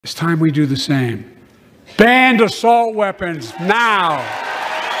It's time we do the same. Ban assault weapons now.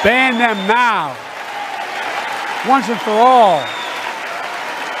 Ban them now. Once and for all.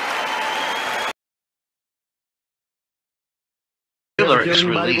 Killer is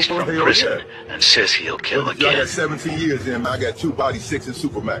released from prison and says he'll kill again. I got 17 years in, man. I got 2 bodies, 6 in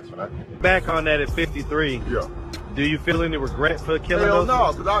Supermax, man. Back on that at 53. Yeah. Do you feel any regret for killing Hell those?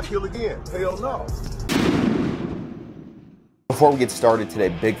 no, because I'll kill again. Hell no. Before we get started today,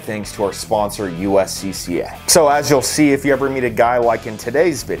 big thanks to our sponsor, USCCA. So as you'll see, if you ever meet a guy like in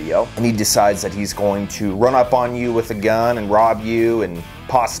today's video, and he decides that he's going to run up on you with a gun and rob you and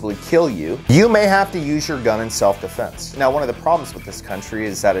possibly kill you, you may have to use your gun in self-defense. Now, one of the problems with this country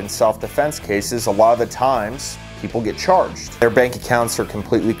is that in self-defense cases, a lot of the times, people get charged. Their bank accounts are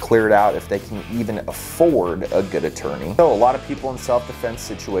completely cleared out if they can even afford a good attorney. So a lot of people in self-defense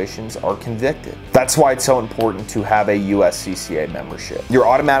situations are convicted. That's why it's so important to have a USCCA membership. You're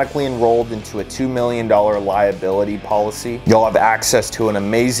automatically enrolled into a $2 million liability policy. You'll have access to an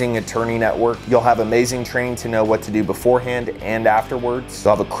amazing attorney network. You'll have amazing training to know what to do beforehand and afterwards.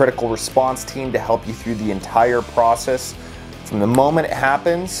 You'll have a critical response team to help you through the entire process from the moment it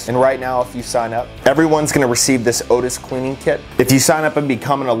happens. And right now, if you sign up, everyone's gonna receive this Otis cleaning kit. If you sign up and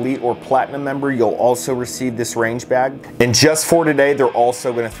become an elite or platinum member, you'll also receive this range bag. And just for today, they're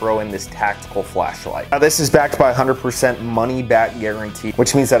also gonna throw in this tactical flashlight. Now, this is backed by 100% money back guarantee,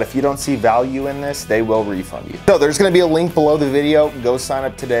 which means that if you don't see value in this, they will refund you. So there's gonna be a link below the video. Go sign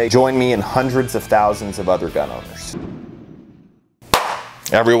up today. Join me and hundreds of thousands of other gun owners.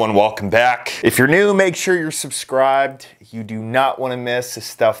 Everyone, welcome back. If you're new, make sure you're subscribed. You do not want to miss the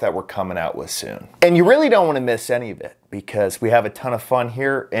stuff that we're coming out with soon. And you really don't want to miss any of it because we have a ton of fun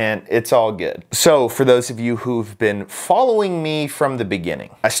here and it's all good. So for those of you who've been following me from the beginning,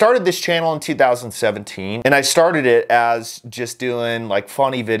 I started this channel in 2017 and I started it as just doing like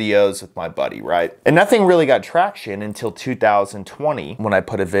funny videos with my buddy, right? And nothing really got traction until 2020 when I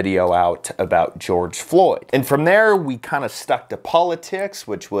put a video out about George Floyd. And from there, we kind of stuck to politics,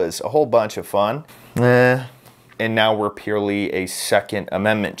 which was a whole bunch of fun. And now we're purely a Second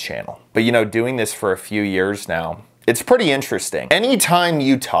Amendment channel. But you know, doing this for a few years now, it's pretty interesting. Anytime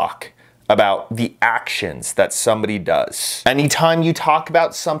you talk about the actions that somebody does, anytime you talk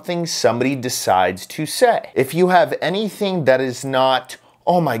about something somebody decides to say, if you have anything that is not,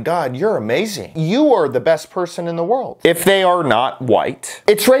 oh my God, you're amazing, you are the best person in the world, if they are not white,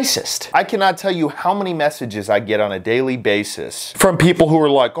 it's racist. I cannot tell you how many messages I get on a daily basis from people who are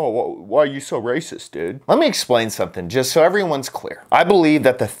like, oh, why are you so racist, dude? Let me explain something just so everyone's clear. I believe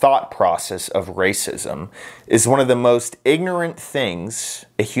that the thought process of racism is one of the most ignorant things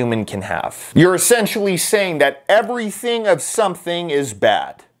a human can have. You're essentially saying that everything of something is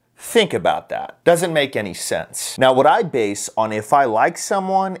bad. Think about that. Doesn't make any sense. Now, what I base on if I like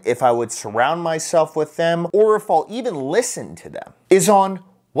someone, if I would surround myself with them, or if I'll even listen to them, is on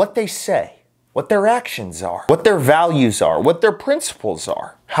what they say, what their actions are, what their values are, what their principles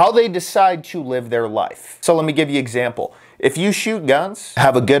are, how they decide to live their life. So let me give you an example. If you shoot guns,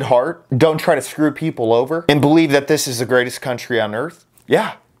 have a good heart, don't try to screw people over, and believe that this is the greatest country on earth,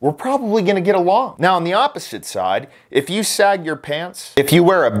 yeah, we're probably gonna get along. Now, on the opposite side, if you sag your pants, if you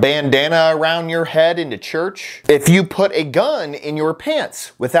wear a bandana around your head into church, if you put a gun in your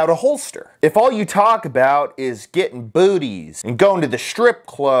pants without a holster, if all you talk about is getting booties and going to the strip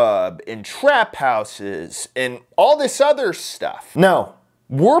club and trap houses and all this other stuff, no,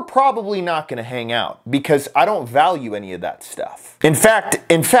 we're probably not gonna hang out because I don't value any of that stuff. In fact,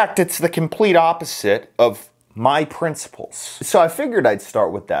 it's the complete opposite of my principles. So I figured I'd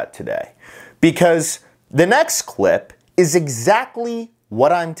start with that today because the next clip is exactly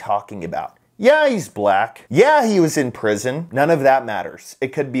what I'm talking about. Yeah, he's black. Yeah, he was in prison. None of that matters. It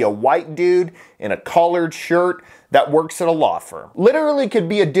could be a white dude in a collared shirt that works at a law firm. Literally could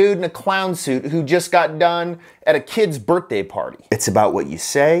be a dude in a clown suit who just got done at a kid's birthday party. It's about what you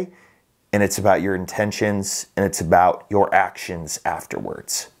say, and it's about your intentions, and it's about your actions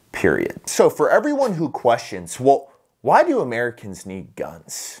afterwards. Period. So for everyone who questions, well, why do Americans need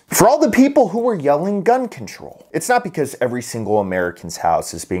guns? For all the people who are yelling gun control, it's not because every single American's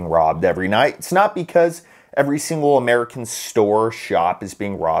house is being robbed every night. It's not because every single American store or shop is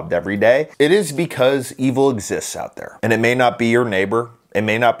being robbed every day. It is because evil exists out there. And it may not be your neighbor. It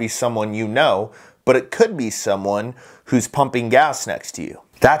may not be someone you know, but it could be someone who's pumping gas next to you.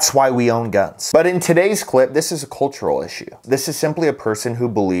 That's why we own guns. But in today's clip, this is a cultural issue. This is simply a person who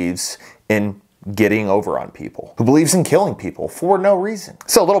believes in getting over on people, who believes in killing people for no reason.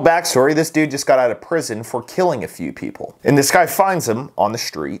 So a little backstory, this dude just got out of prison for killing a few people. And this guy finds him on the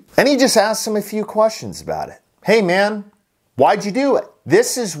street and he just asks him a few questions about it. Hey man, Why'd you do it?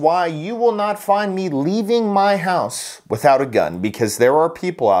 This is why you will not find me leaving my house without a gun, because there are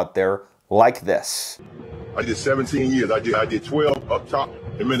people out there like this. I did 17 years. I did 12 up top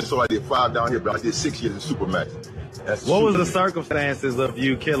in Minnesota. I did 5 down here, but I did 6 years in Supermax. What was the circumstances of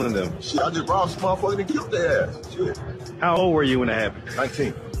you killing them? Shit, I just robbed some motherfuckers and killed their ass. Shit. How old were you when it happened?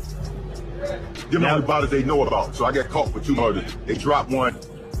 19. Them are the bodies they know about. So I got caught for 2 murders. They dropped one.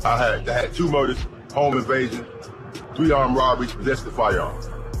 I had 2 murders, home invasion, 3 armed robberies, possessed the firearm.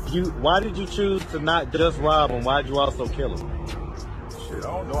 Why did you choose to not just rob them? Why'd you also kill them? Shit, I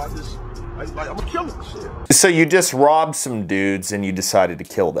don't know. I'm a killer. Shit. So you just robbed some dudes and you decided to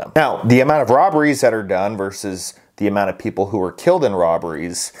kill them. Now, the amount of robberies that are done versus the amount of people who are killed in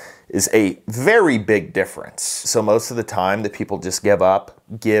robberies is a very big difference. So most of the time, the people just give up,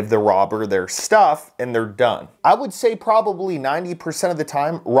 give the robber their stuff, and they're done. I would say probably 90% of the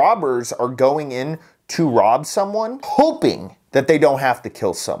time, robbers are going in to rob someone, hoping that they don't have to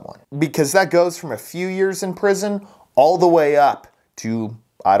kill someone. Because that goes from a few years in prison all the way up to,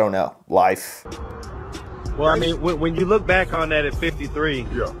 I don't know, life. Well, I mean, when you look back on that at 53,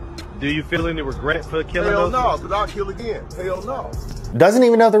 Yeah. do you feel any regret for killing Hell those? no, because I'll kill again. Hell no. Doesn't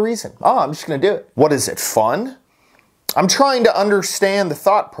even know the reason. Oh, I'm just gonna do it. What is it, fun? I'm trying to understand the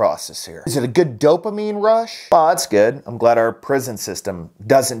thought process here. Is it a good dopamine rush? Oh, that's good. I'm glad our prison system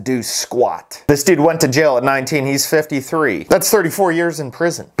doesn't do squat. This dude went to jail at 19, he's 53. That's 34 years in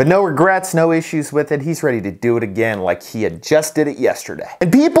prison. But no regrets, no issues with it. He's ready to do it again like he had just did it yesterday.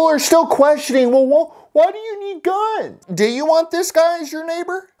 And people are still questioning, well, why do you need guns? Do you want this guy as your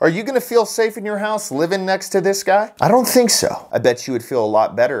neighbor? Are you gonna feel safe in your house living next to this guy? I don't think so. I bet you would feel a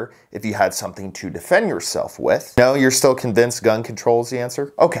lot better if you had something to defend yourself with. No, you're still convinced gun control is the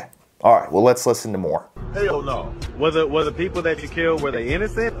answer? Okay. All right, well, let's listen to more. Hell no. Were the people that you killed, were they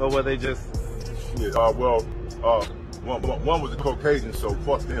innocent or were they just... Shit, one was a Caucasian, so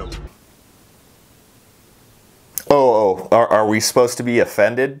fuck them. Are we supposed to be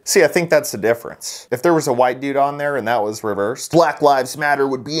offended? See, I think that's the difference. If there was a white dude on there and that was reversed, Black Lives Matter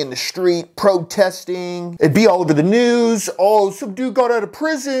would be in the street protesting. It'd be all over the news. Oh, some dude got out of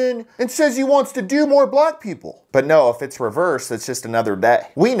prison and says he wants to do more black people. But no, if it's reversed, it's just another day.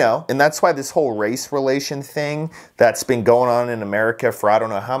 We know, and that's why this whole race relation thing that's been going on in America for I don't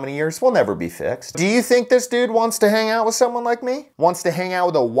know how many years will never be fixed. Do you think this dude wants to hang out with someone like me? Wants to hang out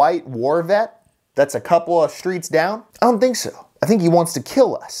with a white war vet that's a couple of streets down? I don't think so. I think he wants to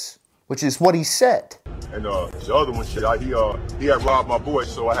kill us, which is what he said. And the other one, shit, he had robbed my boy,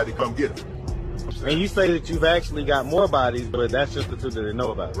 so I had to come get him. And you say that you've actually got more bodies, but that's just the two that they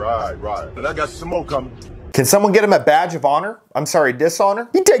know about. Right. And I got some more coming. Can someone get him a badge of honor? I'm sorry, dishonor?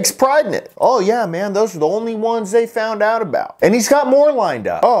 He takes pride in it. Oh yeah, man, those are the only ones they found out about. And he's got more lined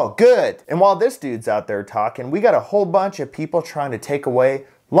up. Oh, good. And while this dude's out there talking, we got a whole bunch of people trying to take away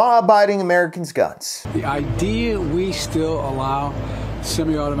law-abiding Americans' guns. The idea we still allow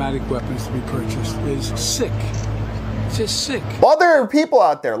semi-automatic weapons to be purchased is sick. It's just sick. While there are people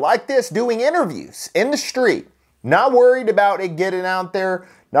out there like this doing interviews in the street, not worried about it getting out there,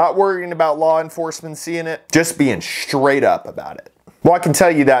 not worrying about law enforcement seeing it, just being straight up about it. Well, I can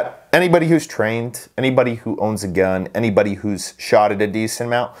tell you that anybody who's trained, anybody who owns a gun, anybody who's shot at a decent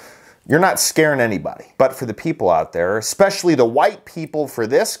amount, you're not scaring anybody. But for the people out there, especially the white people for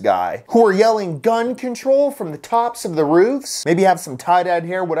this guy, who are yelling gun control from the tops of the roofs, maybe have some tie-dyed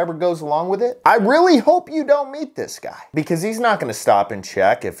hair, whatever goes along with it, I really hope you don't meet this guy. Because he's not gonna stop and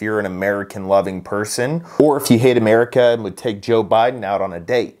check if you're an American-loving person, or if you hate America and would take Joe Biden out on a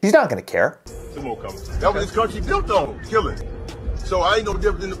date. He's not gonna care. Some more coming. That was this country built on, killing. So I ain't no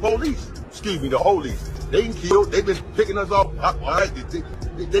different than the police. Excuse me, the holies. They can kill, they've been picking us off.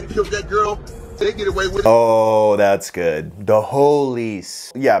 They killed that girl, they get away with it. Oh, that's good. The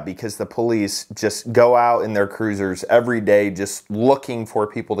holies. Yeah, because the police just go out in their cruisers every day just looking for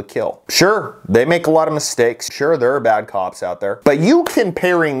people to kill. Sure, they make a lot of mistakes. Sure, there are bad cops out there. But you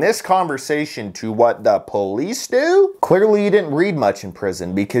comparing this conversation to what the police do? Clearly you didn't read much in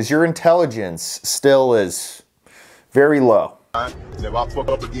prison because your intelligence still is very low. And if I fuck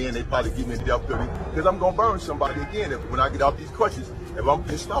up again, they probably give me the death penalty because I'm gonna burn somebody again when I get out these questions. If I'm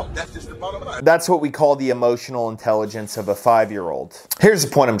pissed off, that's just the bottom line. That's what we call the emotional intelligence of a 5-year-old. Here's the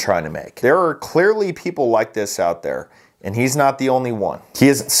point I'm trying to make. There are clearly people like this out there, And he's not the only one. He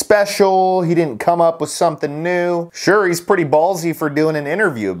isn't special. He didn't come up with something new. Sure, he's pretty ballsy for doing an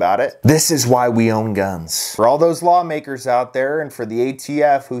interview about it. This is why we own guns. For all those lawmakers out there and for the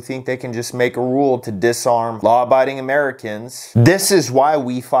ATF who think they can just make a rule to disarm law-abiding Americans, this is why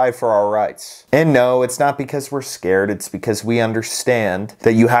we fight for our rights. And no, it's not because we're scared. It's because we understand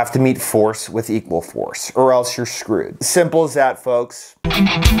that you have to meet force with equal force, or else you're screwed. Simple as that, folks.